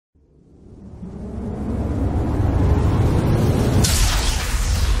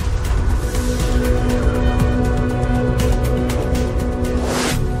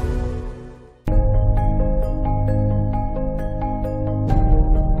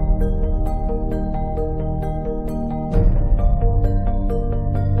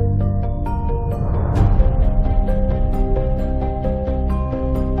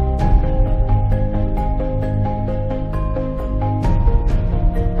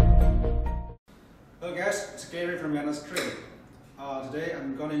Gary from YANGDA Mapird. Today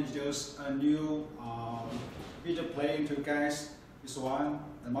I'm going to introduce a new video plane to you guys. This one,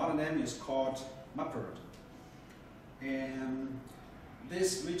 the model name is called Mapird. And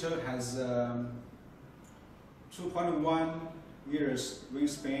this VTOL has 2.1 meters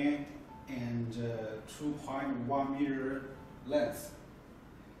wingspan and 2.1 meter length.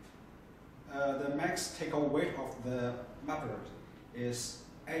 The max takeoff weight of the Mapird is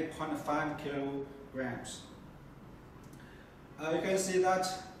 8.5 kilograms. You can see that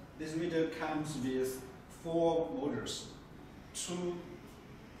this video comes with 4 motors. 2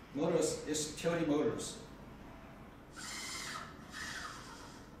 motors is tilting motors.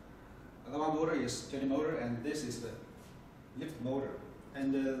 The one motor is tilting motor, and this is the lift motor.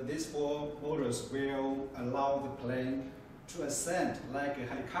 And these 4 motors will allow the plane to ascend like a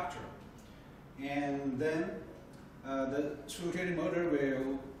helicopter. And then the 2 tilting motor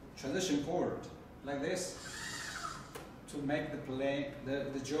will transition forward like this to make the plane,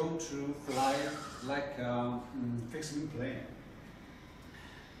 the drone to fly like a fixed wing plane.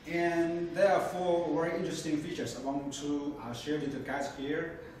 And there are 4 very interesting features I want to share with you guys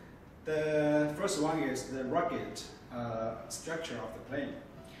here. The first one is the rugged structure of the plane.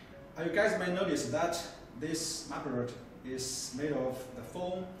 You guys may notice that this Mapird is made of the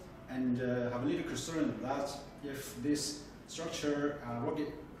foam, and have a little concern that if this structure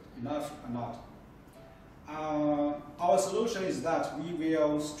rugged enough or not. Our solution is that we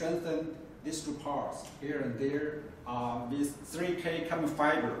will strengthen these 2 parts here and there with 3K carbon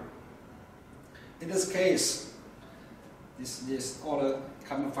fiber. In this case, this is all the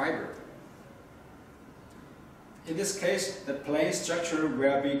carbon fiber. In this case, the plane structure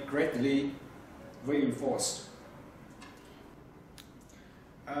will be greatly reinforced.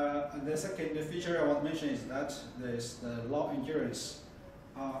 And the second feature I want to mention is that there is the low endurance.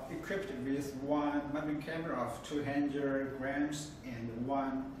 Equipped with one mapping camera of 200 grams and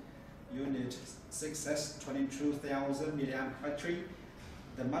one unit 6S 22,000 mAh battery,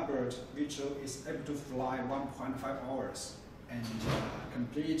 the Mapird VTOL is able to fly 1.5 hours and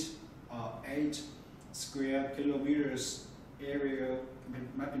complete 8 square kilometers area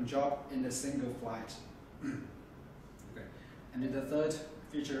mapping job in a single flight. Okay. And then the third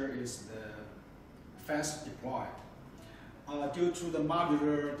feature is the fast deploy. Due to the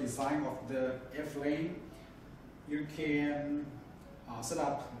modular design of the airframe, you can set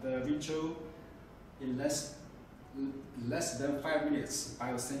up the VTOL in less than 5 minutes by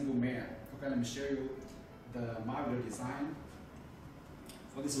a single man. Okay, let me show you the modular design.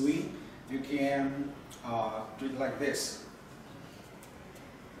 For this wing, you can do it like this.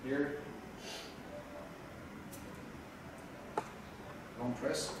 Here, long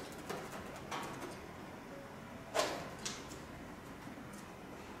press.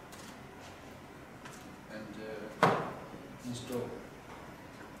 Install.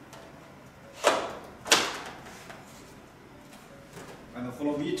 And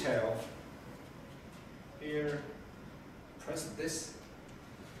for the VTOL, here, press this.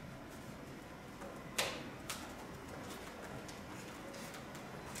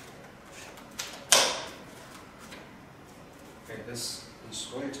 Okay, this is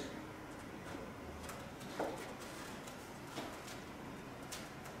straight.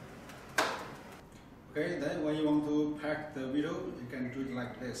 Okay, then when you want to pack the VTOL, you can do it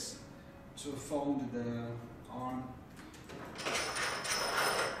like this. To fold the arm.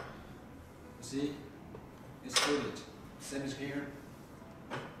 See, it's folded. Same as here.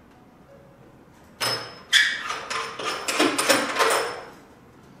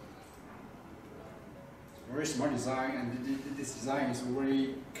 Very smart design, and this design is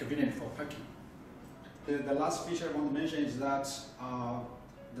very convenient for packing. The last feature I want to mention is that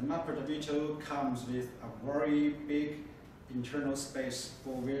the Mapird VTOL comes with a very big internal space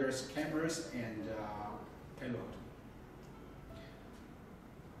for various cameras and payload.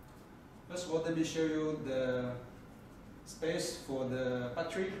 First of all, let me show you the space for the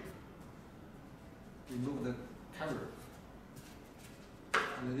battery. Remove the cover.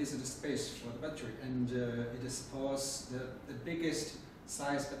 And this is the space for the battery, and it supports the biggest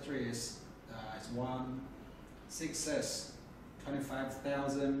size battery is one 6S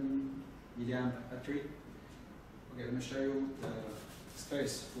 25,000 mAh battery. Okay, let me show you the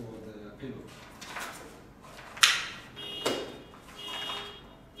space for the payload.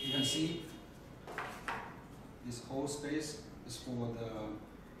 You can see this whole space is for the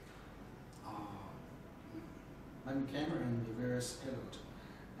mapping camera and the various payload.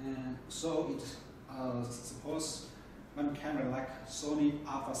 And so it supports mapping camera like Sony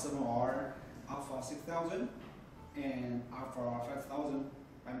Alpha 7R, Alpha 6000, and Alpha 5000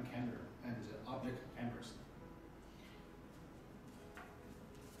 mapping camera and object cameras.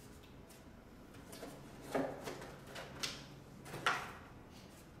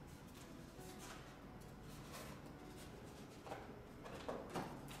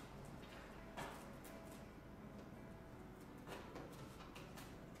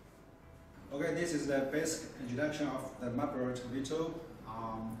 Okay, this is the basic introduction of the Mapird VTOL.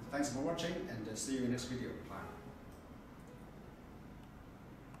 Thanks for watching and see you in next video. Bye.